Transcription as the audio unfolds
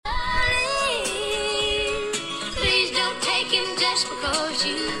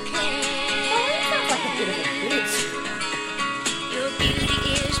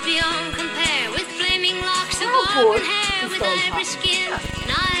ivory skin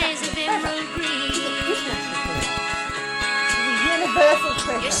and eyes of emerald green. Universal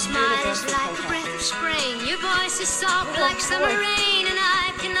treasure. Your smile is like a breath of spring. Your voice is soft like summer rain, and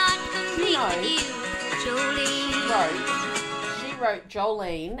I cannot compete with you, Jolene. She wrote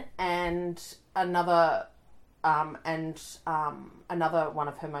Jolene and another one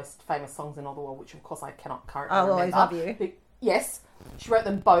of her most famous songs in all the world, which of course I cannot currently remember. Always Love You. But, yes, she wrote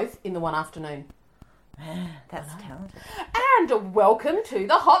them both in the one afternoon. That's talented. And welcome to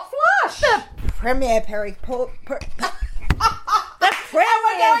the Hot Flush. The premier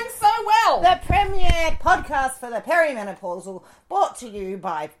We're going so well. The premier podcast for the perimenopausal, brought to you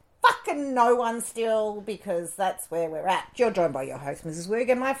by fucking no one still, because that's where we're at. You're joined by your host, Mrs.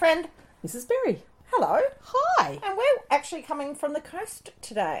 Wigan, my friend, Mrs. Berry. Hello. Hi. And we're actually coming from the coast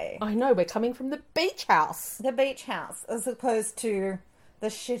today. I know, we're coming from the beach house. The beach house, as opposed to the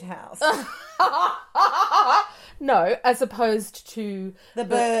shit house. No, as opposed to the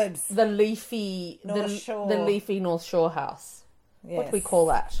burbs. The leafy North Shore. The leafy North Shore house. Yes. What do we call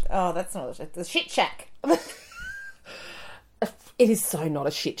that? Oh, that's not a the shit shack. It is so not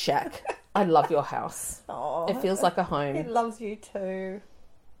a shit shack. I love your house. Oh, it feels like a home. It loves you too.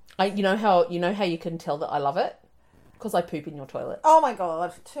 You know how you can tell that I love it? Because I poop in your toilet. Oh my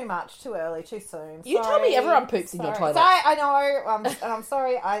god, too much, too early, too soon. You tell me everyone poops in your toilet. Sorry, I know. And I'm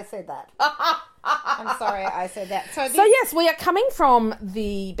sorry I said that. I'm sorry I said that. So yes, we are coming from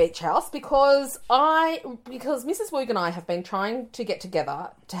the beach house because Mrs. Woog and I have been trying to get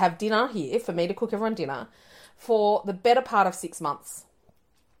together to have dinner here, for me to cook everyone dinner, for the better part of 6 months.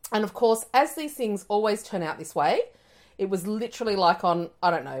 And of course, as these things always turn out this way, it was literally like on,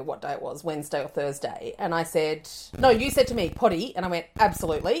 I don't know what day it was, Wednesday or Thursday. And I said, no, you said to me, potty. And I went,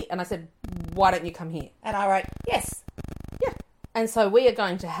 absolutely. And I said, why don't you come here? And I wrote, yes. Yeah. And so we are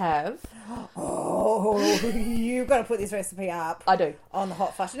going to have... Oh, you've got to put this recipe up. I do. On the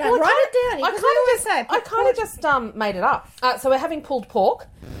Hot Flush. No, write it down. I kind of just made it up. So we're having pulled pork,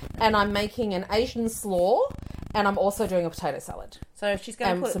 and I'm making an Asian slaw, and I'm also doing a potato salad. So she's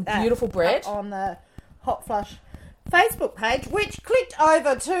going to put some beautiful bread on the Hot Flush Facebook page, which clicked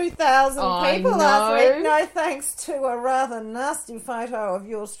over 2,000 people last week. No thanks to a rather nasty photo of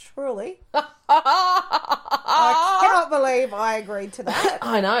yours truly. I cannot believe I agreed to that.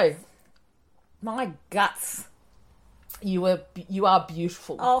 I know. My guts. You are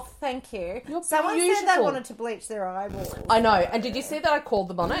beautiful. Oh, thank you. Someone said they wanted to bleach their eyeballs. I know. And did you see that I called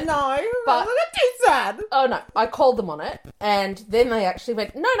them on it? No. But that's too sad. Oh, no. I called them on it. And then they actually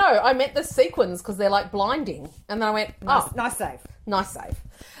went, no, I meant the sequins because they're like blinding. And then I went, Nice save. Nice save.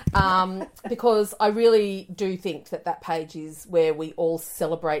 Because I really do think that page is where we all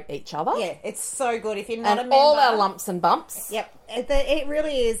celebrate each other. Yeah, it's so good. If you're not a member, all our lumps and bumps. Yep. It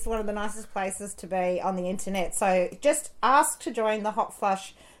really is one of the nicest places to be on the internet. So just ask to join the Hot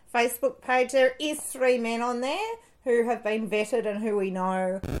Flush Facebook page. There is 3 men on there who have been vetted and who we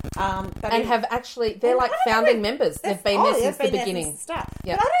know. Have actually, they're like founding members. They've been there since the beginning. Yep.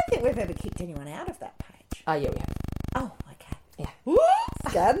 But I don't think we've ever kicked anyone out of that page. Oh, yeah, we have. Oh, okay. Yeah. Ooh,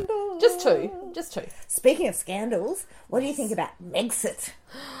 scandal. Just two. Speaking of scandals, what do you think about Megxit?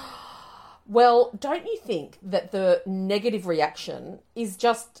 Well, don't you think that the negative reaction is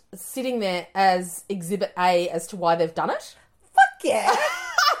just sitting there as Exhibit A as to why they've done it? Fuck yeah.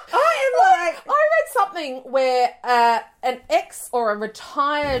 I read something where an ex or a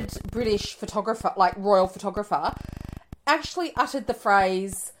retired British photographer, like royal photographer, actually uttered the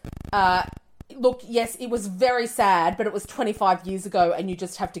phrase, look, yes, it was very sad, but it was 25 years ago and you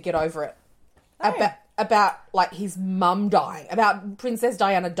just have to get over it. Oh. About like his mum dying, about Princess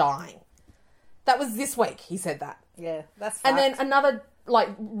Diana dying. That was this week, he said that. Yeah, that's fucked. And then another like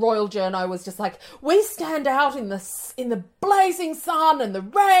royal journo was just like, we stand out in the blazing sun and the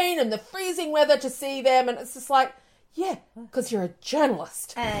rain and the freezing weather to see them, and it's just like, yeah, because you're a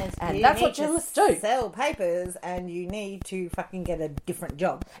journalist, and that's what journalists do. Sell papers, and you need to fucking get a different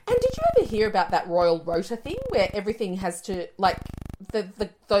job. And did you ever hear about that royal rota thing where everything has to like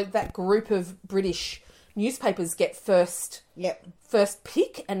that group of British newspapers get first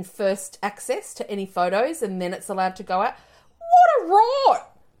pick and first access to any photos, and then it's allowed to go out? What a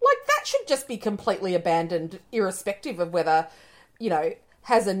rot! Like, that should just be completely abandoned, irrespective of whether,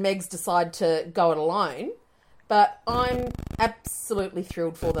 Haz and Megs decide to go it alone. But I'm absolutely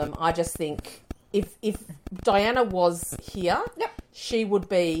thrilled for them. I just think if Diana was here, she would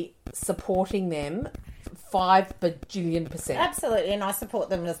be supporting them 5 bajillion%. Absolutely, and I support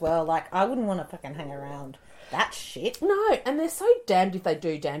them as well. Like, I wouldn't want to fucking hang around that shit. No, and they're so damned if they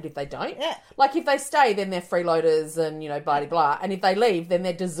do, damned if they don't. Yeah. Like, if they stay, then they're freeloaders and, blah, blah, blah. And if they leave, then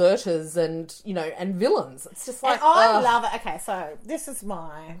they're deserters and, and villains. It's just like... And I love it. Okay, so this is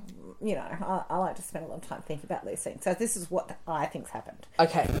my... I like to spend a lot of time thinking about these things. So this is what I think's happened.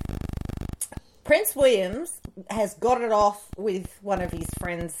 Okay. Prince Williams has got it off with one of his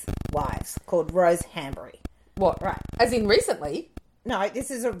friend's wives called Rose Hanbury. What? Right. As in recently? No, this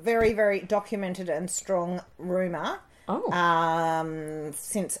is a very, very documented and strong rumour. Oh.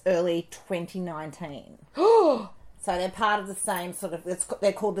 Since early 2019. So they're part of the same sort of...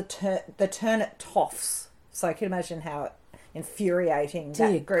 They're called the Turnip Toffs. So you can imagine how infuriating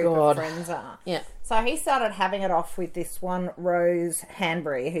that group of friends are. Yeah. So he started having it off with this one Rose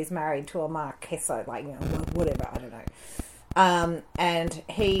Hanbury, who's married to a Marqueso, whatever, I don't know. And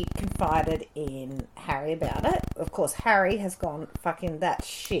he confided in Harry about it. Of course, Harry has gone, fucking that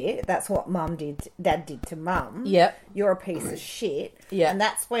shit. That's what Dad did to Mum. Yep. You're a piece of shit. Yeah. And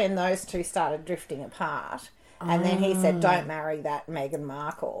that's when those two started drifting apart. And then he said, don't marry that Meghan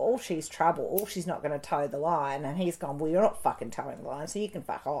Markle. She's trouble. She's not going to toe the line. And he's gone, well, you're not fucking towing the line, so you can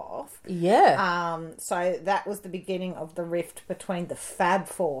fuck off. Yeah. So that was the beginning of the rift between the Fab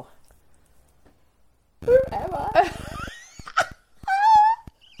Four. Whoever.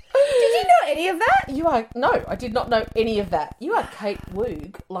 Did you know any of that? No, I did not know any of that. You are Kate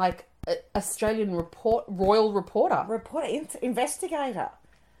Woog, like Australian royal reporter. Investigator.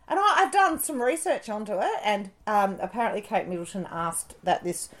 And I've done some research onto it, and apparently Kate Middleton asked that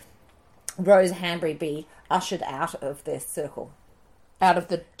this Rose Hanbury be ushered out of their circle. Out of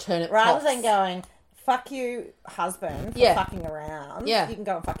the turnip Rather tops. than going, fuck you, husband, for fucking around. Yeah. You can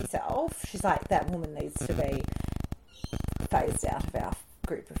go and fuck yourself. She's like, that woman needs to be phased out of our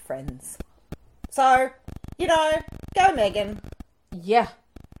group of friends. So, go Meghan. Yeah.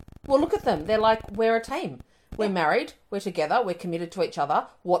 Well, look at them. They're like, we're a team. We're married. We're together. We're committed to each other.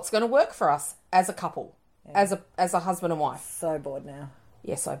 What's going to work for us as a couple, as a husband and wife? So bored now.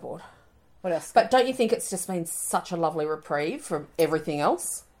 Yeah, so bored. What else? But don't you think it's just been such a lovely reprieve from everything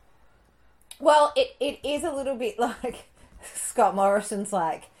else? Well, it is a little bit like Scott Morrison's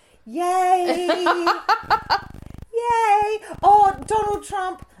like, yay, yay. Oh, Donald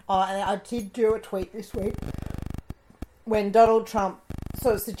Trump. Oh, and I did do a tweet this week when Donald Trump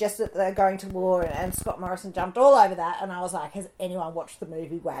sort of suggested that they're going to war, and Scott Morrison jumped all over that, and I was like, has anyone watched the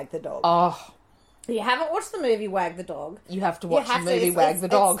movie Wag the Dog? Oh. If you haven't watched the movie Wag the Dog, you have to watch the movie Wag the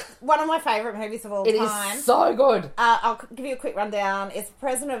Dog. It's one of my favourite movies of all time. It is so good. I'll give you a quick rundown. It's the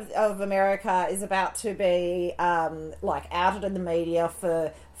President of America is about to be outed in the media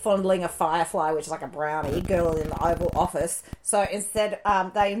for fondling a firefly, which is like a brownie girl in the Oval Office. So instead,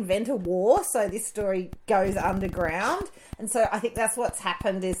 they invent a war. So this story goes underground. And so I think that's what's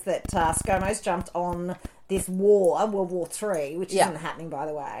happened is that ScoMo's jumped on this war, World War III, which isn't happening, by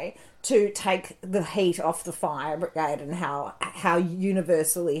the way, to take the heat off the fire brigade and how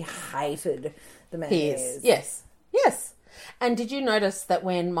universally hated the man is. Yes. Yes. And did you notice that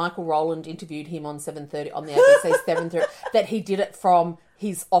when Michael Rowland interviewed him on 7:30 on the ABC 7:30, that he did it from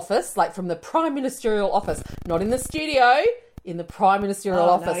his office, like from the Prime Ministerial office, not in the studio, in the Prime Ministerial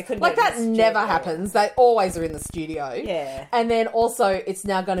office. No, like that never happens. They always are in the studio. Yeah. And then also it's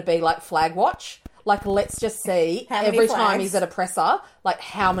now going to be like flag watch. Like, let's just see every time he's at a presser, like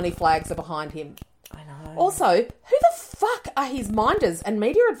how many flags are behind him. I know. Also, who the fuck are his minders and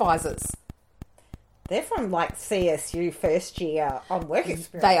media advisors? They're from like CSU first year on work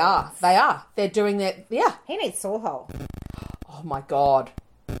experience. They are. They're doing their, He needs Sawhole. Oh my God.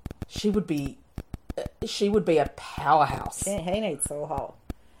 She would be a powerhouse. Yeah, he needs Sawhole.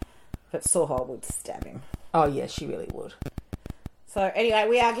 But Sawhole would stab him. Oh yeah, she really would. So anyway,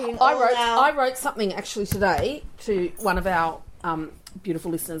 we are giving I wrote something actually today to one of our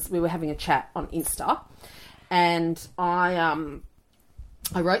beautiful listeners. We were having a chat on Insta, and I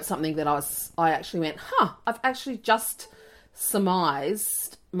wrote something that I actually went, I've actually just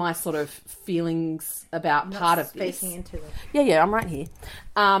surmised my sort of feelings about part of this. Speaking into it. Yeah, I'm right here.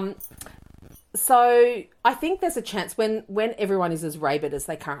 So I think there's a chance when everyone is as rabid as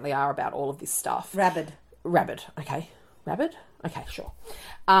they currently are about all of this stuff. Rabid. Okay. Rabid? Okay, sure.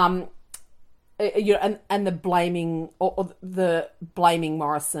 And the blaming or the blaming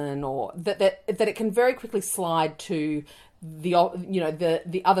Morrison, or that it can very quickly slide to the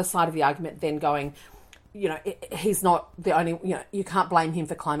other side of the argument, then going, he's not the only, you can't blame him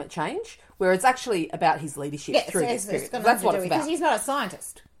for climate change, where it's actually about his leadership through this period. That's what it's about. Because he's not a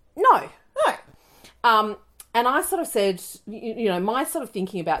scientist. No. And I sort of said, my sort of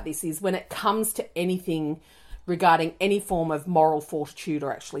thinking about this is when it comes to anything regarding any form of moral fortitude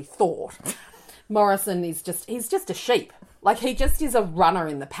or actually thought, Morrison he's just a sheep. Like, he just is a runner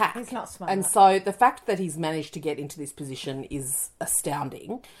in the pack. He's not smart. And so the fact that he's managed to get into this position is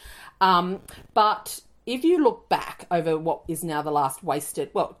astounding. But if you look back over what is now the last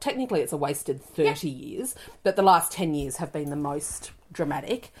technically it's a wasted 30 years, but the last 10 years have been the most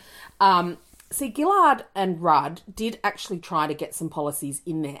dramatic. See, Gillard and Rudd did actually try to get some policies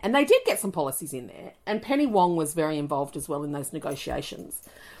in there. And they did get some policies in there. And Penny Wong was very involved as well in those negotiations.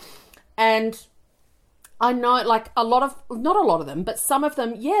 And I know, like, not a lot of them, but some of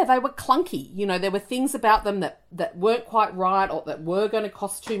them, they were clunky. There were things about them that weren't quite right or that were going to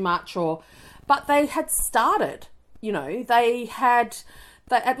cost too much, but they had started. They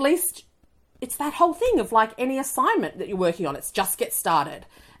at least, it's that whole thing of, like, any assignment that you're working on, it's just get started.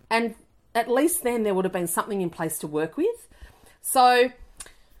 And at least then there would have been something in place to work with. So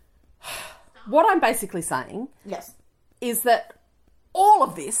what I'm basically saying is that all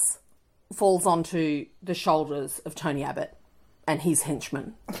of this falls onto the shoulders of Tony Abbott and his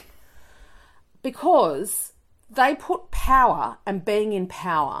henchmen, because they put power and being in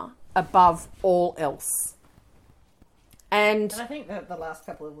power above all else. And I think that the last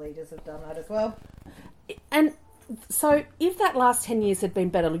couple of leaders have done that as well. And so if that last 10 years had been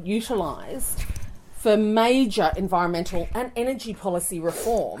better utilised for major environmental and energy policy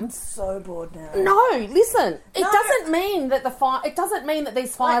reform. I'm so bored now. No, listen. It doesn't mean that it doesn't mean that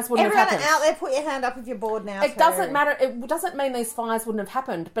these fires wouldn't have happened. Everyone out there, put your hand up if you're bored now. It doesn't matter. It doesn't mean these fires wouldn't have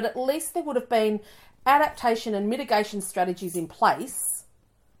happened, but at least there would have been adaptation and mitigation strategies in place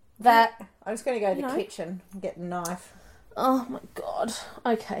that... I'm just going to go to the kitchen and get a knife. Oh my God.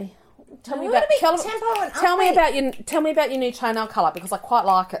 Okay. Tell me about your new toenail colour, because I quite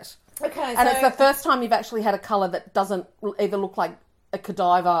like it. Okay, and it's the first time you've actually had a colour that doesn't either look like a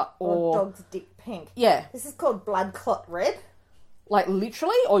cadaver or dog's dick pink. Yeah. This is called blood clot red. Like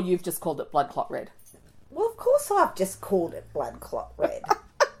literally, or you've just called it blood clot red? Well, of course I've just called it blood clot red.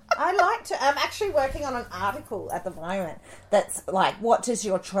 I'm actually working on an article at the moment that's like, what does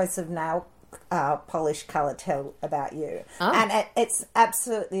your choice of nail polish colour tell about you? Oh. And it's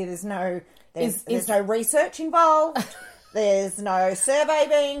absolutely, there's no research involved. There's no survey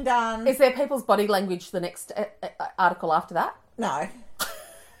being done. Is there people's body language the next article after that? No.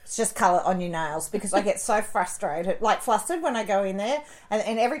 It's just colour on your nails, because I get so frustrated, like flustered when I go in there.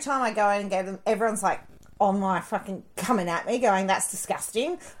 And every time I go in and get them, everyone's like on my fucking coming at me going, that's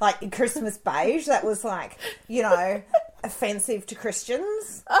disgusting. Like Christmas beige, that was like, offensive to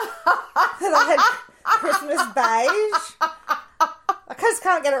Christians. And I had Christmas beige. I just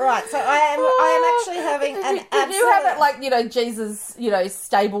can't get it right. So I am actually having an absolute... Did you have it like, Jesus,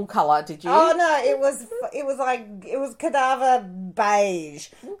 stable colour, did you? Oh, no, it was cadaver beige.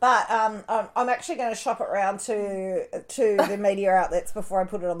 But I'm actually going to shop it around to the media outlets before I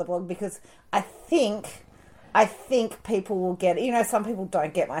put it on the blog, because I think people will get it. Some people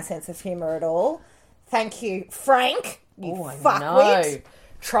don't get my sense of humour at all. Thank you, Frank, you fuckwit.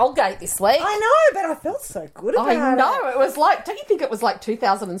 Trollgate this week. I know, but I felt so good about it. I know. It was like, don't you think it was like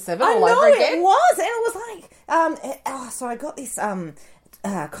 2007 all over again? It was. And it was like, so I got this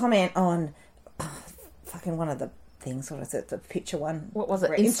comment on fucking one of the things, what is it, the picture one? What was it,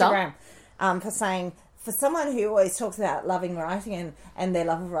 Instagram? For saying, for someone who always talks about loving writing and their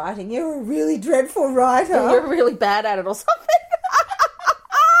love of writing, you're a really dreadful writer. You're really bad at it or something.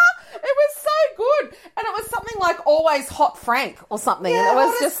 It was so good. And it was something like always hot Frank or something. Yeah, and it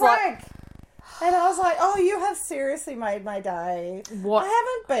was just Frank. And I was like, oh, you have seriously made my day. What? I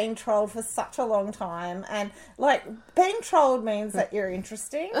haven't been trolled for such a long time. And, like, being trolled means that you're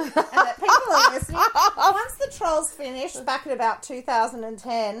interesting and that people are listening. Once the trolls finished, back in about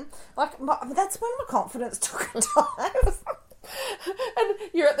 2010, that's when my confidence took a dive. And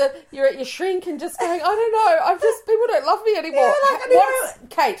you're at your shrink and just going, I don't know, people don't love me anymore. Yeah,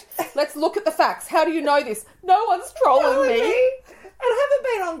 Kate, let's look at the facts. How do you know this? No one's trolling me. And I haven't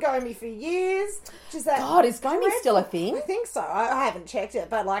been on Gomi for years. Is Gomi still a thing? I think so. I haven't checked it,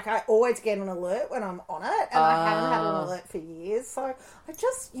 but I always get an alert when I'm on it, and I haven't had an alert for years. So I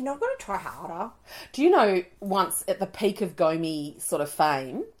just, I've got to try harder. Do you know, once at the peak of Gomi sort of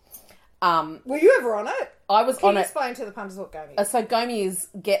fame, were you ever on it? I was on it. Explain to the punters what Gomi is. So Gomi is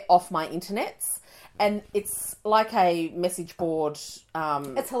get off my internets. And it's like a message board.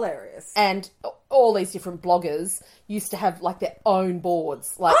 It's hilarious. And all these different bloggers used to have like their own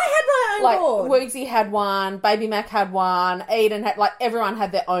boards. Like, I had my own board. Woogsy had one, Baby Mac had one, Eden had, everyone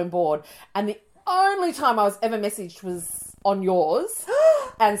had their own board. And the only time I was ever messaged was on yours.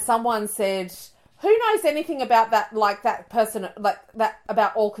 And someone said, Who knows anything about that, like that person, like that,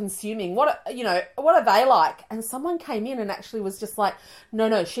 about all consuming? What are they like? And someone came in and actually was just like,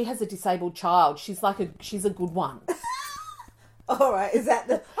 no, she has a disabled child. She's a good one. All right, is that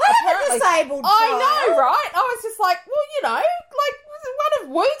the disabled child? I know, right? I was just like, well, like one of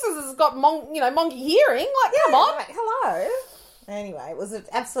Wooz's has got monkey hearing. Like, come on. Like, hello. Anyway, it was an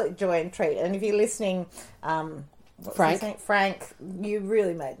absolute joy and treat. And if you're listening, Frank, you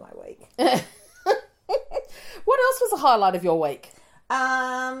really made my week. What else was a highlight of your week?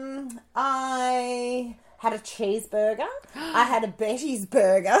 I had a cheeseburger. I had a Betty's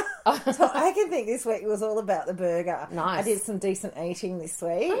burger. So I can think this week was all about the burger. Nice. I did some decent eating this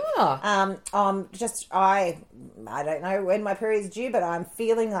week. Oh. I don't know when my period's due, but I'm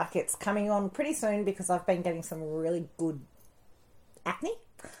feeling like it's coming on pretty soon because I've been getting some really good acne.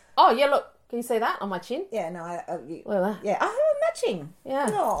 Oh, yeah, look. Can you see that on my chin? Yeah, no. Look at that. Yeah, I'm matching. Yeah.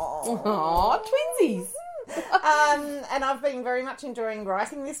 Aww, twinsies. And I've been very much enjoying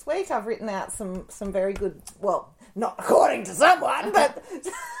writing this week. I've written out some very good, well, not according to someone, but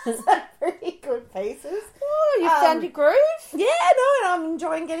some pretty good pieces. Oh, you found your groove? Yeah, no, and I'm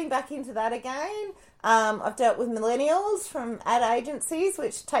enjoying getting back into that again. I've dealt with millennials from ad agencies,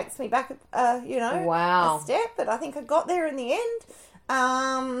 which takes me back, wow, a step, but I think I got there in the end.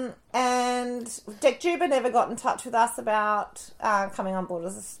 And Deck Juba never got in touch with us about coming on board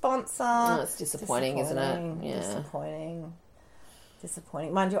as a sponsor. Oh, it's disappointing, isn't it? Yeah.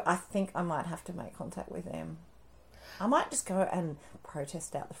 Disappointing. Mind you, I think I might have to make contact with them. I might just go and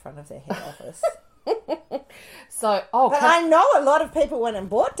protest out the front of their head office. I know a lot of people went and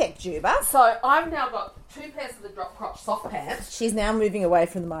bought Deck Juba. So I've now got 2 pairs of the drop crotch soft pants. She's now moving away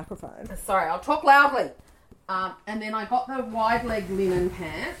from the microphone. Sorry, I'll talk loudly. And then I got the wide leg linen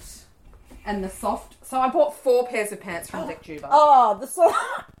pant and the soft. So I bought 4 pairs of pants from Deck Juba. Oh, the soft.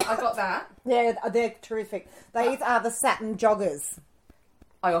 I got that. Yeah, they're terrific. These are the satin joggers.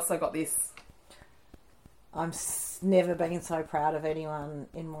 I also got this. I'm never been so proud of anyone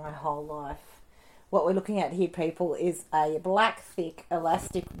in my whole life. What we're looking at here, people, is a black, thick,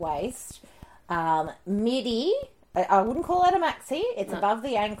 elastic waist, midi. I wouldn't call it a maxi. It's above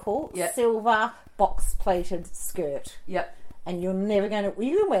the ankle, silver, box-pleated skirt. Yep. And you're never going to...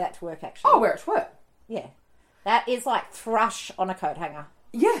 You can wear that to work, actually. Oh, wear it to work. Yeah. That is like thrush on a coat hanger.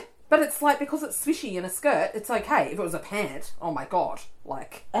 Yeah, but it's like, because it's swishy in a skirt, it's okay. If it was a pant, oh my God,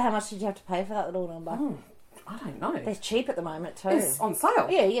 like... How much did you have to pay for that little number? I don't know. They're cheap at the moment, too. It's on sale.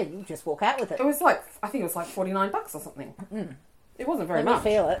 Yeah, you just walk out with it. It was like, I think it was like $49 or something. Mm. It wasn't very much. Let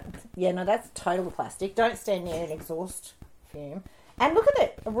me feel it. Yeah, no, that's total plastic. Don't stand near an exhaust fume. And look at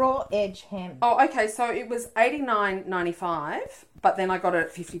it, a raw edge hem. Oh, okay, so it was $89.95, but then I got it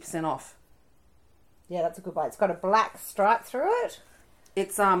at 50% off. Yeah, that's a good buy. It's got a black stripe through it.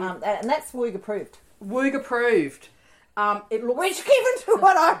 It's and that's Woog approved. Woog approved. It looks... Which, given to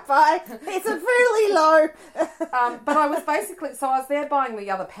what I buy, it's a fairly low. But I was basically... So I was there buying the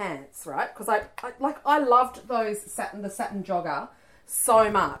other pants, right? Because I loved the satin jogger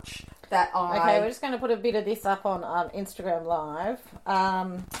so much that I... Okay, we're just going to put a bit of this up on Instagram Live.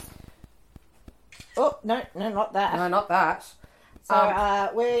 Oh, no, not that. No, not that.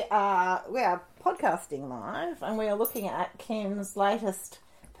 So we are podcasting live, and we are looking at Kim's latest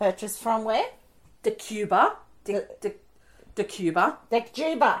purchase from where? De Cuba. De Cuba. Deck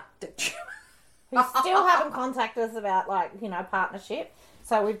Juba. Who still haven't contacted us about, partnership.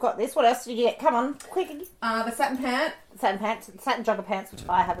 So we've got this. What else did you get? Come on, quickly. The satin pant. Satin jogger pants, which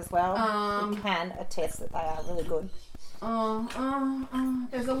I have as well. We can attest that they are really good.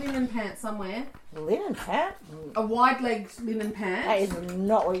 There's a linen pant somewhere. Linen pant? A wide-legged linen pant. That is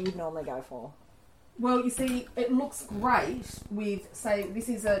not what you'd normally go for. Well, you see, it looks great with, say, this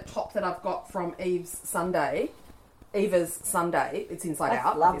is a top that I've got from Eva's Sunday. It's inside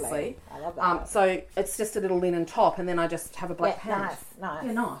out, lovely. Obviously. I love that. So it's just a little linen top, and then I just have a black pant. Nice.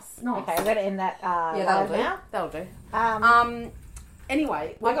 Yeah, nice. Okay, we're going to end that that'll do. now. That'll do.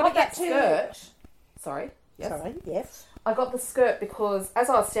 Anyway, I got that skirt. Sorry. Yes. Sorry, yes. I got the skirt because as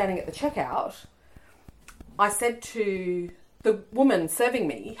I was standing at the checkout, I said to the woman serving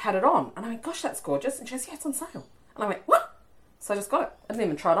me, had it on. And I went, gosh, that's gorgeous. And she goes, yeah, it's on sale. And I went, what? So I just got it. I didn't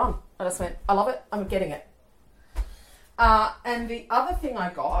even try it on. I just went, I love it. I'm getting it. And the other thing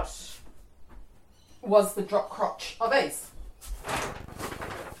I got was the drop crotch of these.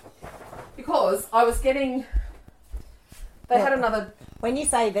 Because I was getting... They had another... When you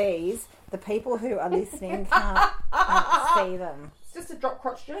say these, the people who are listening can't see them. It's just a drop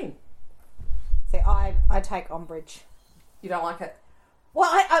crotch jean. See, I take umbrage. You don't like it? Well,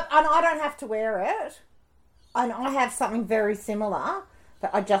 I don't have to wear it. And I have something very similar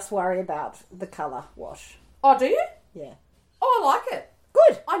But I just worry about the colour wash. Oh, do you? Yeah. Oh, I like it.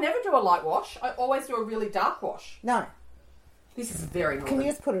 Good. I never do a light wash. I always do a really dark wash. No. This is very northern. Can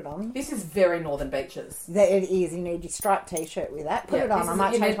you just put it on? This is very Northern Beaches. It is. You need your striped t-shirt with that. Put it on. I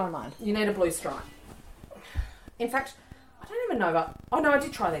might change my mind. You need a blue stripe. In fact, I don't even know about... Oh, no, I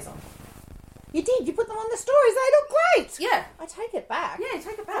did try these on. You did. You put them on the stories. They look great. Yeah. I take it back. Yeah,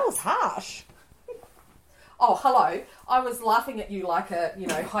 take it back. That was harsh. Oh, hello. I was laughing at you like a,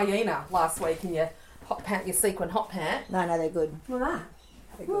 hyena last week in your hot pant, your sequin hot pant. No, they're good. Look at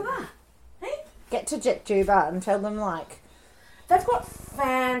that. Look at that. Hey? Get to Jet Juba and tell them, They've got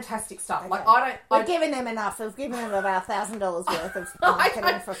fantastic stuff. Okay. We're giving them enough. We've given them about $1,000 worth of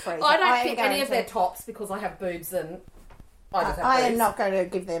marketing for free. I don't pick any of their tops because I have boobs and I just have boobs. I am not going to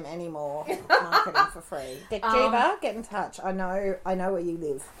give them any more marketing for free. Jet Juba, get in touch. I know where you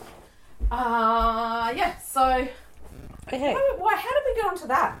live. Yeah, so... Okay. How did we get onto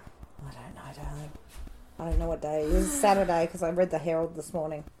that? I don't know, darling. I don't know what day it is. Saturday, because I read the Herald this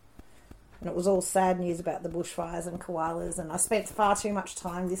morning. And it was all sad news about the bushfires and koalas. And I spent far too much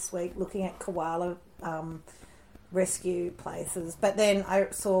time this week looking at koala rescue places. But then I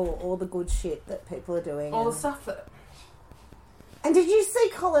saw all the good shit that people are doing. All the stuff that... And did you see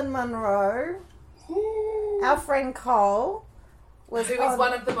Colin Munro? Our friend Cole... Who is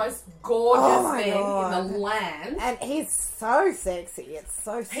one of the most gorgeous men in the land. And he's so sexy. It's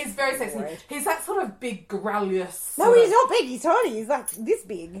so sexy. He's very sexy. He's that sort of big, garrulous... No, he's not big. He's tiny. He's like this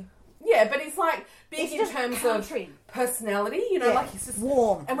big. Yeah, but he's like big in terms of personality. He's just...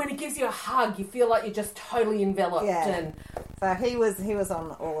 warm. And when he gives you a hug, you feel like you're just totally enveloped. Yeah. And so he was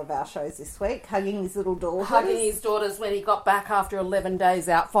on all of our shows this week, hugging his little daughters. Hugging his daughters when he got back after 11 days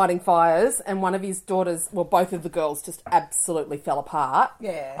out fighting fires, and one of his daughters, both of the girls just absolutely fell apart.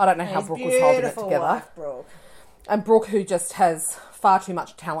 Yeah. I don't know how Brooke was holding it together. Wife, Brooke. And Brooke, who just has far too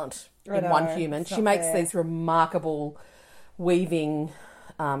much talent in one human. She makes these remarkable weaving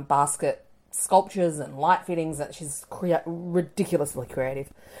basket sculptures and light fittings that she's ridiculously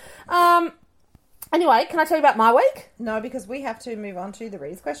creative. Anyway, can I tell you about my week? No, because we have to move on to the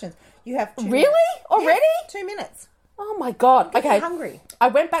readers' questions. You have 2 Really? minutes. Already? Yes, 2 minutes. Oh my God. I'm okay. hungry. I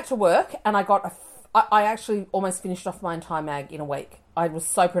went back to work and I got I actually almost finished off my entire mag in a week. I was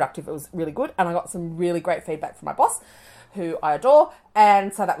so productive. It was really good. And I got some really great feedback from my boss, who I adore.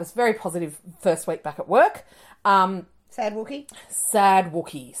 And so that was very positive first week back at work. Sad Wookie? Sad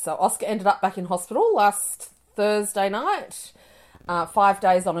Wookie. So Oscar ended up back in hospital last Thursday night. 5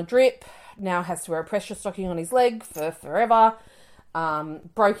 days on a drip. Now has to wear a pressure stocking on his leg for forever.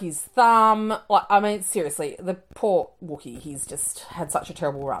 Broke his thumb. Seriously, the poor Wookie. He's just had such a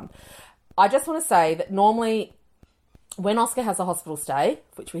terrible run. I just want to say that normally when Oscar has a hospital stay,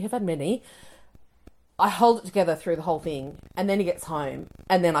 which we have had many, I hold it together through the whole thing, and then he gets home,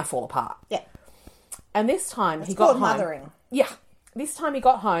 and then I fall apart. Yeah. And this time he got got home. mothering. Yeah. This time he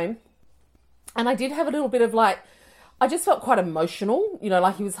got home, and I did have a little bit of I just felt quite emotional,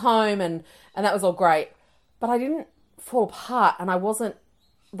 like he was home and that was all great. But I didn't fall apart, and I wasn't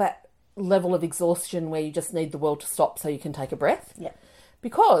that level of exhaustion where you just need the world to stop so you can take a breath. Yeah.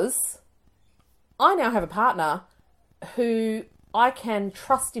 Because I now have a partner who I can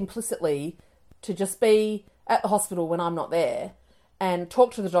trust implicitly to just be at the hospital when I'm not there and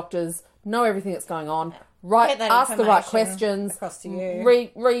talk to the doctors, know everything that's going on, ask the right questions, across to you.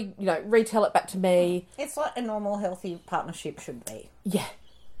 Retell it back to me. It's like a normal, healthy partnership should be.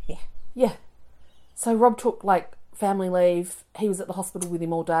 Yeah. So Rob took family leave. He was at the hospital with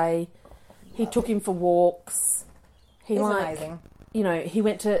him all day. He took him for walks. He's amazing.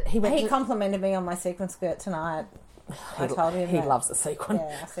 He complimented me on my sequin skirt tonight. I told him he loves a sequin.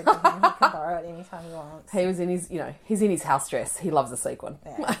 Yeah, I said to him he can borrow it anytime he wants. He was in his, he's in his house dress. He loves a sequin.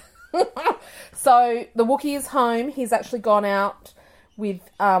 Yeah. So the Wookiee is home. He's actually gone out with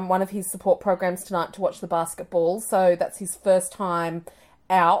one of his support programs tonight to watch the basketball. So that's his first time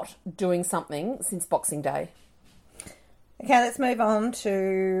out doing something since Boxing Day. Okay, let's move on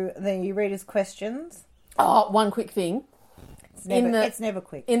to the readers' questions. Oh, one quick thing. It's never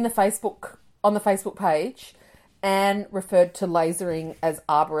quick. On the Facebook page, Anne referred to lasering as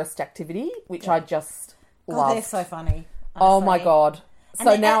arborist activity, which I just love. They're so funny. Honestly. Oh my God.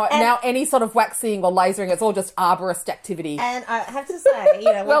 So now any sort of waxing or lasering, it's all just arborist activity. And I have to say,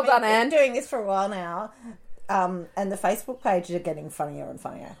 well we've done, been Anne. doing this for a while now. And the Facebook pages are getting funnier and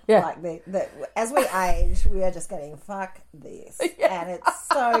funnier. Yeah. As we age, we are just getting, fuck this. Yeah. And it's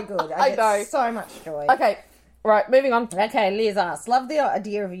so good. I get so much joy. Okay. Right, moving on. Okay, Liz asks, love the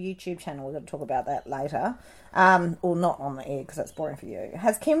idea of a YouTube channel. We're going to talk about that later. Or not on the air because that's boring for you.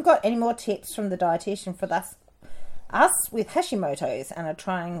 Has Kim got any more tips from the dietitian for us us with Hashimoto's and are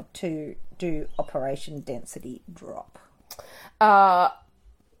trying to do Operation Density Drop? No,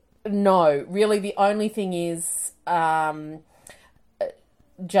 really the only thing is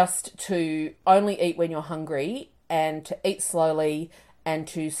just to only eat when you're hungry and to eat slowly and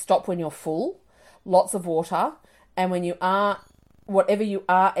to stop when you're full, lots of water, and when you are, whatever you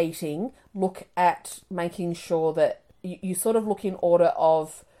are eating, look at making sure that you sort of look in order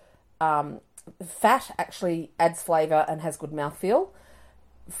of fat actually adds flavour and has good mouthfeel,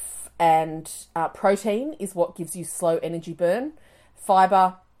 and protein is what gives you slow energy burn,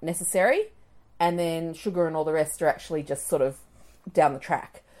 fibre necessary, and then sugar and all the rest are actually just sort of down the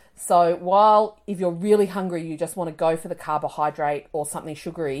track. So while if you're really hungry, you just want to go for the carbohydrate or something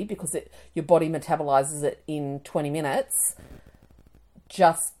sugary because your body metabolizes it in 20 minutes,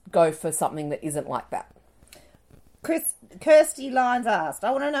 just go for something that isn't like that. Kirsty Lyons asked, I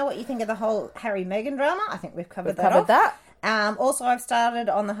want to know what you think of the whole Harry-Meghan drama. I think we've covered that. Also, I've started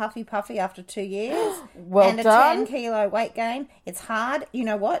on the Huffy Puffy after 2 years. Well and done. a 10-kilo weight gain. It's hard. You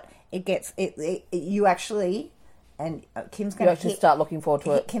know what? You actually... And Kim's going to start looking forward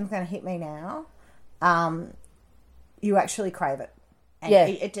to it. Kim's going to hit me now. You actually crave it. And yeah.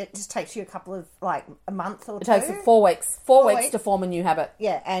 It just takes you a month or two. It takes 4 weeks. 4 weeks to form a new habit.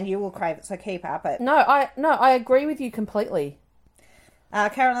 Yeah, and you will crave it, so keep up it. No, I agree with you completely.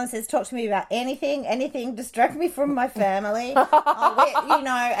 Caroline says, talk to me about anything, distract me from my family.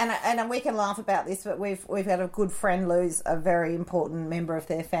 And we can laugh about this, but we've had a good friend lose a very important member of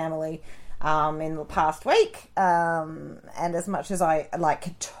their family in the past week, and as much as I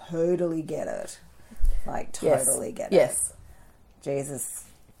can totally get it, get it. Yes, Jesus.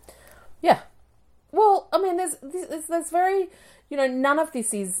 Yeah. Well, I mean, there's very, none of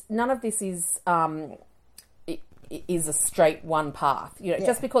this is a straight one path.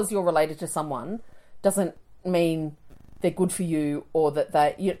 Just because you're related to someone doesn't mean they're good for you or that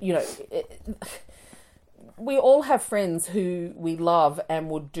they, we all have friends who we love and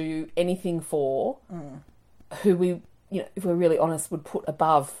would do anything for, who we, if we're really honest, would put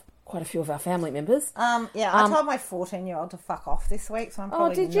above quite a few of our family members. I told my 14-year-old to fuck off this week, so I'm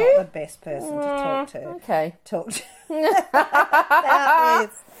probably not the best person to talk to. Okay. About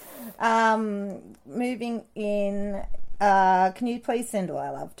this. Moving in, can you please send all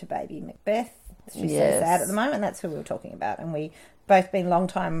our love to baby Macbeth? She's so sad at the moment. That's who we were talking about, and we both been long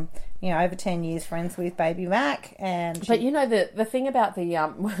time, over 10 years friends with baby Mac. But the thing about the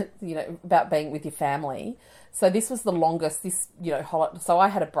about being with your family. So this was the longest. Holiday. So I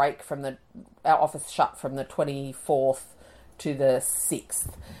had a break from our office shut from the 24th to the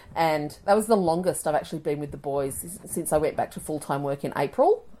 6th, and that was the longest I've actually been with the boys since I went back to full-time work in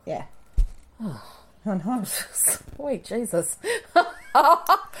April. Yeah. Oh no. Wait, Jesus.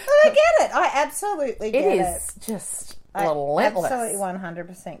 I get it. I absolutely get it. It is just relentless. I absolutely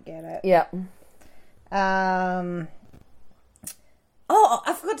 100% get it. Yeah. Oh,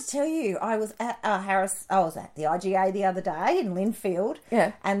 I forgot to tell you, I was at I was at the IGA the other day in Linfield.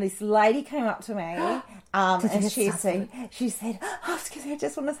 Yeah. And this lady came up to me, and she said, oh, excuse me, I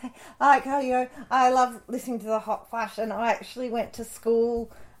just want to say, I love listening to the Hot Flash, and I actually went to school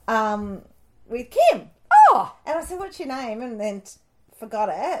with Kim. Oh. And I said, what's your name? And then forgot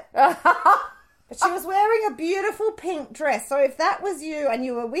it. But she was wearing a beautiful pink dress. So if that was you and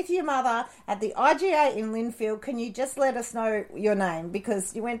you were with your mother at the IGA in Linfield, can you just let us know your name?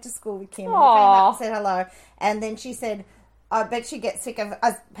 Because you went to school with Kim. And you came up and said hello. And then she said, I bet she gets sick of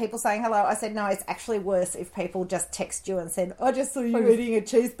people saying hello. I said, no, it's actually worse if people just text you and said, I just saw you eating a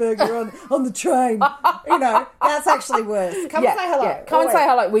cheeseburger on the train. That's actually worse. Come and say hello. Yeah. Come and say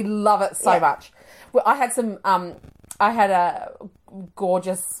hello. We love it so much. Well, I had a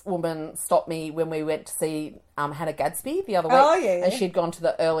gorgeous woman stop me when we went to see Hannah Gadsby the other week. Oh, yeah. And she'd gone to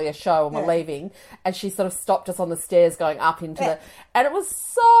the earlier show and we're leaving, and she sort of stopped us on the stairs going up into the... And it was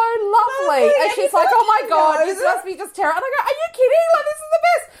so lovely. And she's like, oh my God, this must be just terrible. And I go, are you kidding? Like, this is the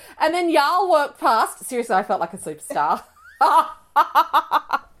best. And then Jarl walked past. Seriously, I felt like a superstar.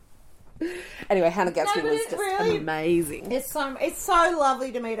 Anyway, Hannah Gadsby was just amazing. It's so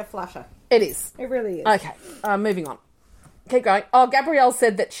lovely to meet a flusher. It is. It really is. Okay, moving on. Keep going. Oh, Gabrielle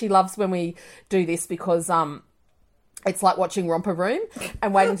said that she loves when we do this because it's like watching Romper Room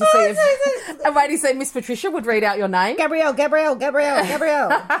and waiting to see if Miss Patricia would read out your name. Gabrielle.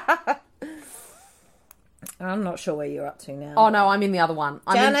 I'm not sure where you're up to now. Oh no, I'm in the other one.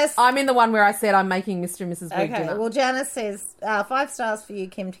 Janice, I'm in the one where I said I'm making Mr. and Mrs. Big dinner. Well, Janice says 5 stars for you,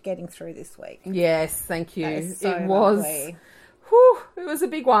 Kim, to getting through this week. Yes, thank you. That is so it was. Lovely. Whew, it was a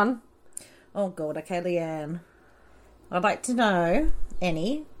big one. Oh God. Okay, Leanne. I'd like to know,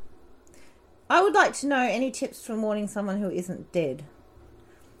 Annie, I would like to know any tips for mourning someone who isn't dead.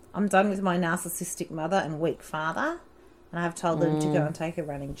 I'm done with my narcissistic mother and weak father, and I have told them to go and take a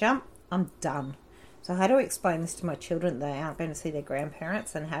running jump. I'm done. So how do I explain this to my children? They aren't going to see their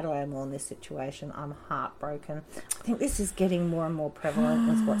grandparents, and how do I mourn this situation? I'm heartbroken. I think this is getting more and more prevalent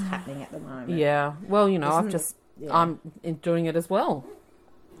with what's happening at the moment. Yeah. Well, I'm doing it as well.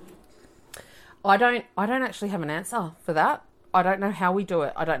 I don't actually have an answer for that. I don't know how we do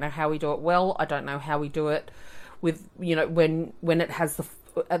it. I don't know how we do it well. I don't know how we do it with, when it has the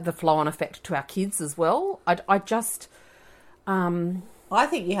flow-on effect to our kids as well. I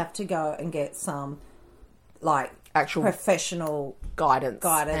think you have to go and get some, actual professional guidance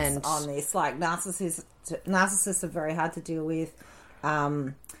and on this. Like, narcissists are very hard to deal with.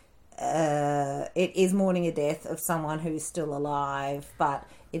 It is mourning a death of someone who is still alive, but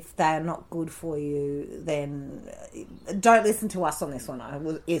if they're not good for you, then don't listen to us on this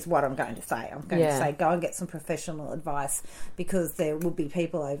one, is what I'm going to say. I'm going to say go and get some professional advice, because there will be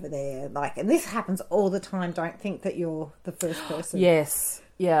people over there, and this happens all the time. Don't think that you're the first person. Yes.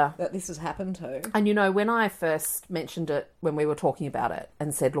 Yeah. That this has happened to. And, when I first mentioned it, when we were talking about it,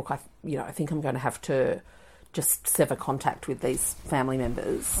 and said, look, I think I'm going to have to just sever contact with these family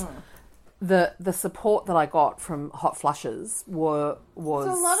members. The support that I got from hot flushes was a lot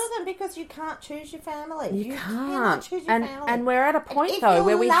of them, because you can't choose your family. You cannot choose your family. And we're at a point though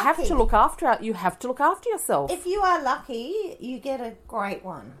where we have to look after you have to look after yourself. If you are lucky, you get a great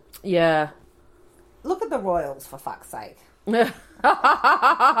one. Yeah. Look at the royals, for fuck's sake.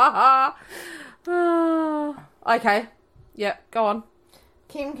 Okay. Yeah, go on.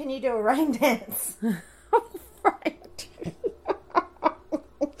 Kim, can you do a rain dance? Right.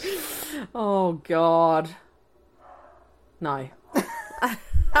 Oh God. No.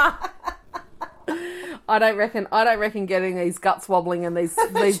 I don't reckon getting these guts wobbling and these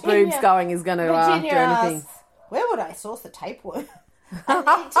boobs going is going to do anything. Asks, where would I source the tapeworm?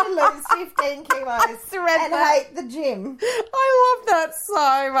 I need to lose 15 kilos and hate the gym. I love that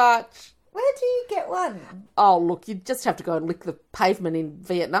so much. Where do you get one? Oh, look, you'd just have to go and lick the pavement in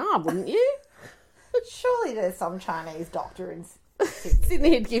Vietnam, wouldn't you? Surely there's some Chinese doctor in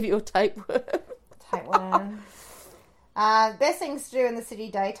Sydney would give you a tapeworm. Tapeworm. Best things to do in the city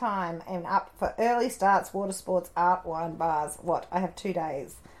daytime, and up for early starts, water sports, art, wine, bars. What? I have 2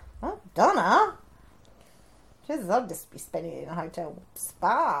 days. Oh, Donna. Jesus, I'll just be spending it in a hotel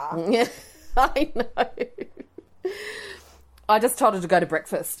spa. Yeah, I know. I just told her to go to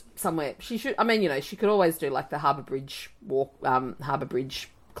breakfast somewhere. She should. I mean, she could always do the Harbour Bridge walk, Harbour Bridge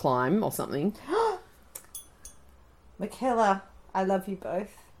climb or something. Michaela, I love you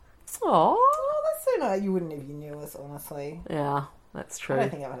both. Oh, that's so nice. You wouldn't if you knew us, honestly. Yeah, that's true. I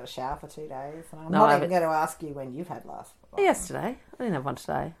don't think I've had a shower for 2 days. And I'm not even going to ask you when you've had last. Yesterday. I didn't have one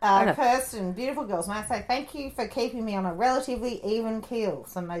today. Kirsten, beautiful girls. May I say thank you for keeping me on a relatively even keel.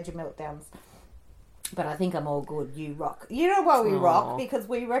 Some major meltdowns. But I think I'm all good. You rock. You know why we rock? Because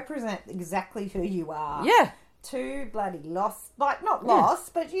we represent exactly who you are. Yeah. Too bloody lost. Not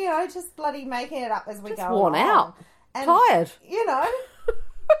lost, but, just bloody making it up as we go along. Worn out. And, tired.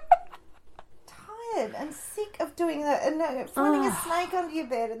 Tired and sick of doing that, and finding a snake under your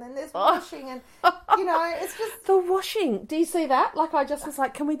bed, and then there's washing, and it's just the washing. Do you see that? I just was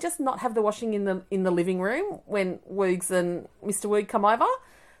like, can we just not have the washing in the living room when Woogs and Mr. Woog come over?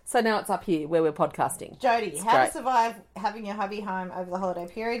 So now it's up here where we're podcasting. Jody, how to survive having your hubby home over the holiday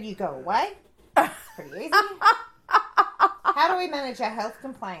period? You go away. It's pretty easy. How do we manage our health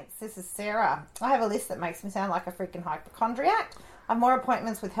complaints? This is Sarah. I have a list that makes me sound like a freaking hypochondriac. I have more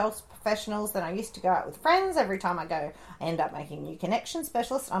appointments with health professionals than I used to go out with friends. Every time I go, I end up making new connections.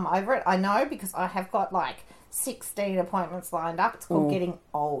 Specialists, I'm over it. I know, because I have got 16 appointments lined up. It's called getting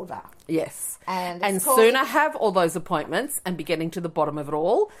older. Yes. And sooner have all those appointments and be getting to the bottom of it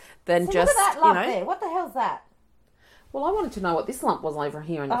all than so just, look at that lump there. What the hell's that? Well, I wanted to know what this lump was over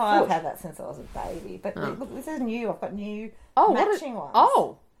here in the foot. I've had that since I was a baby. But look, this is new. I've got new matching ones.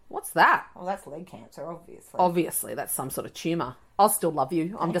 Oh, what's that? Well, that's leg cancer, obviously. Obviously, that's some sort of tumour. I'll still love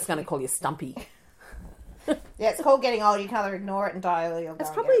you. I'm just going to call you Stumpy. Yeah, it's called getting old. You can either ignore it and die early or go.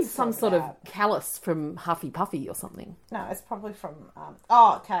 It's probably some sort of callus from Huffy Puffy or something. No, it's probably from...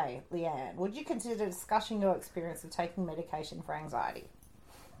 okay, Leanne. Would you consider discussing your experience of taking medication for anxiety?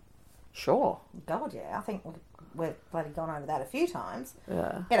 Sure. God, yeah. I think we've bloody gone over that a few times.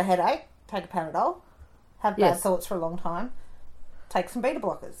 Yeah. Get a headache, take a Panadol, have bad thoughts for a long time, take some beta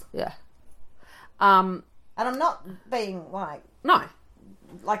blockers. Yeah. And I'm not being No.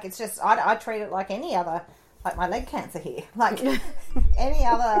 It's just, I treat it like any other, my leg cancer here. Any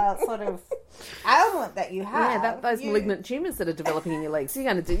other sort of ailment that you have. Yeah, those malignant tumours that are developing in your legs. You're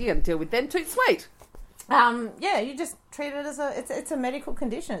going to deal with them too. Sweet. You just treat it as it's a medical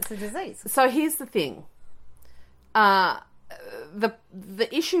condition. It's a disease. So here's the thing. The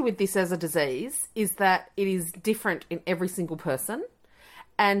issue with this as a disease is that it is different in every single person.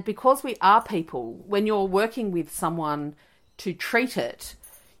 And because we are people, when you're working with someone to treat it,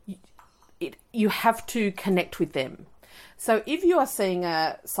 you have to connect with them. So if you are seeing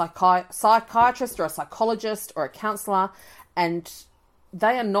a psychiatrist or a psychologist or a counsellor and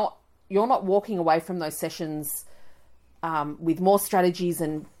you're not walking away from those sessions with more strategies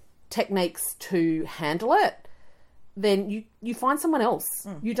and techniques to handle it, then you find someone else.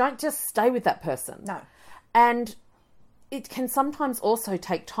 You don't just stay with that person. No. And it can sometimes also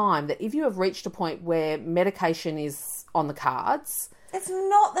take time that if you have reached a point where medication is on the cards... It's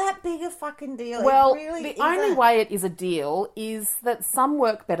not that big a fucking deal. Well, it really the only way it is a deal is that some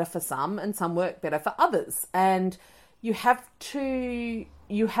work better for some and some work better for others. And you have to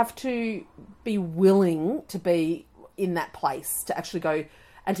be willing to be in that place to actually go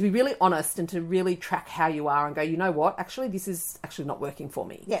and to be really honest and to really track how you are and go, you know what, actually this is actually not working for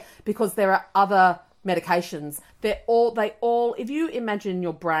me. Yeah. Because there are other medications. They all if you imagine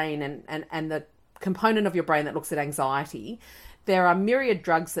your brain and the component of your brain that looks at anxiety, there are myriad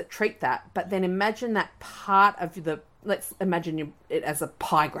drugs that treat that, but then imagine that part of let's imagine it as a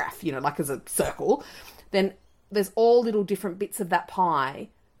pie graph, like as a circle. Then there's all little different bits of that pie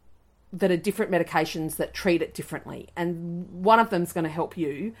that are different medications that treat it differently. And one of them's going to help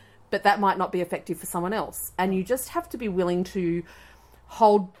you, but that might not be effective for someone else. And you just have to be willing to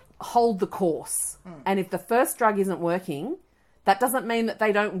hold the course. And if the first drug isn't working, that doesn't mean that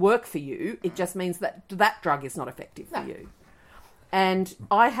they don't work for you. It just means that that drug is not effective for you. And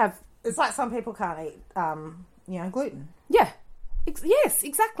it's like some people can't eat, gluten. Yeah. Yes,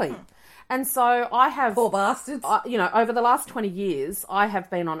 exactly. And so I have... Poor bastards. Over the last 20 years, I have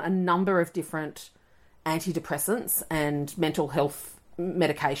been on a number of different antidepressants and mental health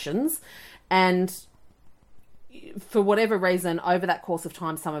medications. And for whatever reason, over that course of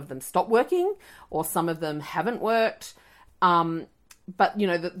time, some of them stopped working or some of them haven't worked. But,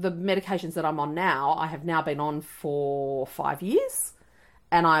 the medications that I'm on now, I have now been on for 5 years,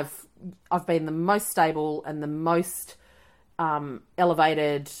 and I've been the most stable and the most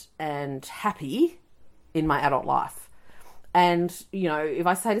elevated and happy in my adult life. And, if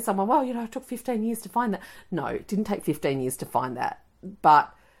I say to someone, well, it took 15 years to find that. No, it didn't take 15 years to find that.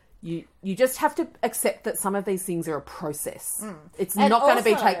 But you just have to accept that some of these things are a process. It's and not going to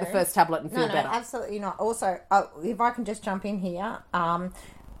be take the first tablet and feel better. No, absolutely not. Also, if I can just jump in here,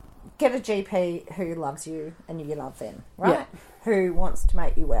 get a GP who loves you and you love them, right? Yeah. Who wants to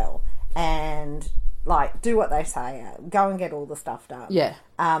make you well and, do what they say. Go and get all the stuff done. Yeah.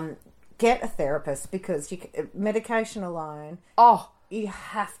 Get a therapist because medication alone... you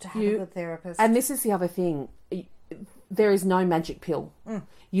have to have a good therapist. And this is the other thing. There is no magic pill.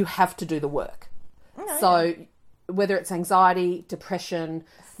 You have to do the work. Whether it's anxiety, depression,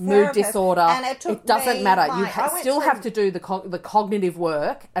 mood disorder, it doesn't matter. You still have to do the cognitive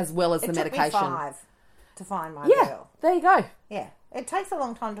work as well as the medication. It took me 5 to find my girl. There you go. Yeah. It takes a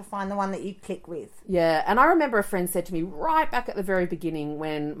long time to find the one that you click with. Yeah. And I remember a friend said to me right back at the very beginning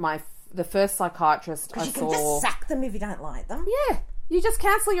when the first psychiatrist I saw... Because you can just sack them if you don't like them. Yeah. You just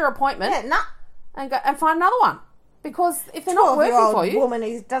cancel your appointment. Yeah, and go and find another one. Because if they're not working for you... 12-year-old woman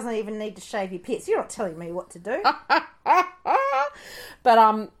who doesn't even need to shave your pits. You're not telling me what to do. But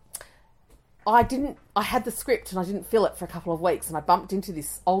I had the script and I didn't fill it for a couple of weeks, and I bumped into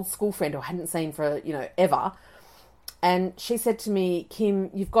this old school friend who I hadn't seen for, ever. And she said to me, Kim,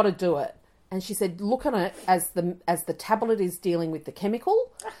 you've got to do it. And she said, look at it as the tablet is dealing with the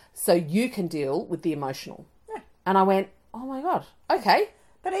chemical, so you can deal with the emotional. Yeah. And I went, oh my God, okay.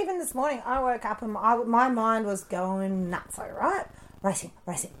 But even this morning, I woke up and my mind was going nuts, right? Racing,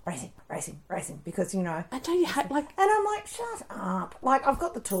 because, And don't you hate, And I'm like, shut up. I've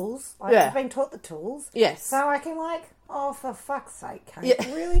got the tools. I've been taught the tools. Yes. So I can, oh, for fuck's sake, Kate.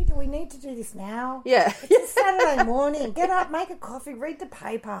 Yeah. Really? Do we need to do this now? Yeah. It's Saturday morning. Get up, make a coffee, read the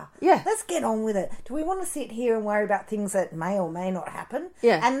paper. Yeah. Let's get on with it. Do we want to sit here and worry about things that may or may not happen?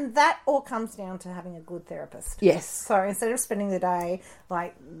 Yeah. And that all comes down to having a good therapist. Yes. So instead of spending the day,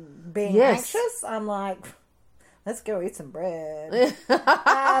 being anxious, I'm like... Let's go eat some bread.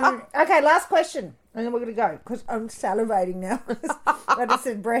 Okay, last question. And then we're going to go because I'm salivating now. I just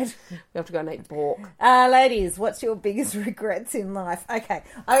said bread. We have to go and eat pork. Ladies, what's your biggest regrets in life? Okay,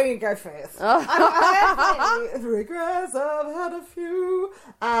 I'm going to go first. I have many regrets. I've had a few.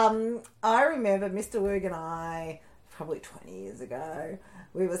 I remember Mr. Woog and I, probably 20 years ago.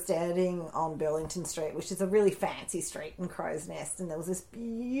 We were standing on Burlington Street, which is a really fancy street in Crow's Nest, and there was this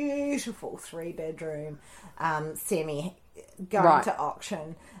beautiful 3-bedroom semi going to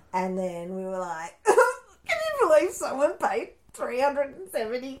auction. And then we were like, can you believe someone paid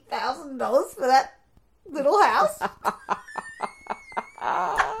 $370,000 for that little house?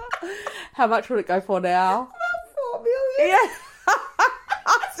 How much would it go for now? About $4 million. Yeah. I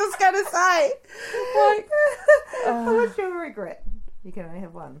was just going to say. What's your regret? You can only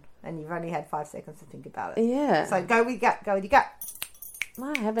have one, and you've only had 5 seconds to think about it. Yeah. So go with your gut. Go with your gut. I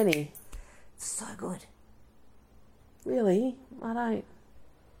don't have any. It's so good. Really? I don't.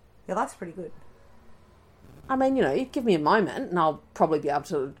 Your life's pretty good. I mean, you know, you give me a moment and I'll probably be able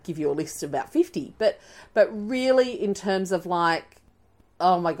to give you a list of about 50. But really, in terms of like,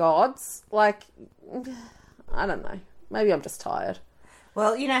 oh my gods, like, I don't know. Maybe I'm just tired.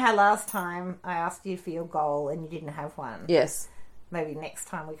 Well, you know how last time I asked you for your goal and you didn't have one? Yes. Maybe next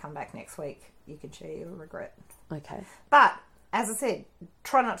time we come back next week, you can share your regret. Okay. But, as I said,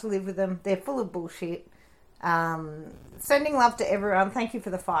 try not to live with them. They're full of bullshit. Sending love to everyone. Thank you for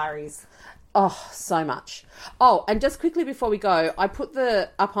the fireys. Oh, so much. Oh, and just quickly before we go, I put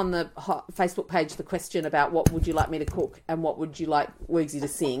up on the Facebook page the question about what would you like me to cook and what would you like Wergsy to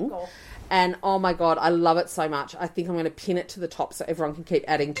sing. And oh my God, I love it so much. I think I'm going to pin it to the top so everyone can keep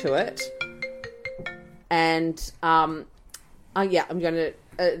adding to it. And yeah, I'm going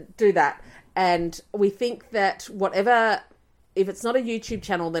to do that. And we think that whatever, if it's not a YouTube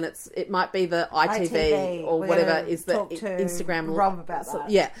channel, then it might be the ITV or whatever is the Instagram. Rob about that.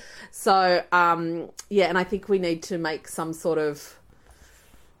 Yeah. So yeah, and I think we need to make some sort of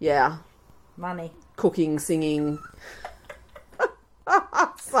money, cooking, singing,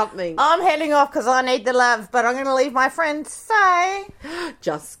 something. I'm heading off because I need the love, but I'm going to leave my friends say,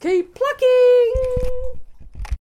 just keep plucking.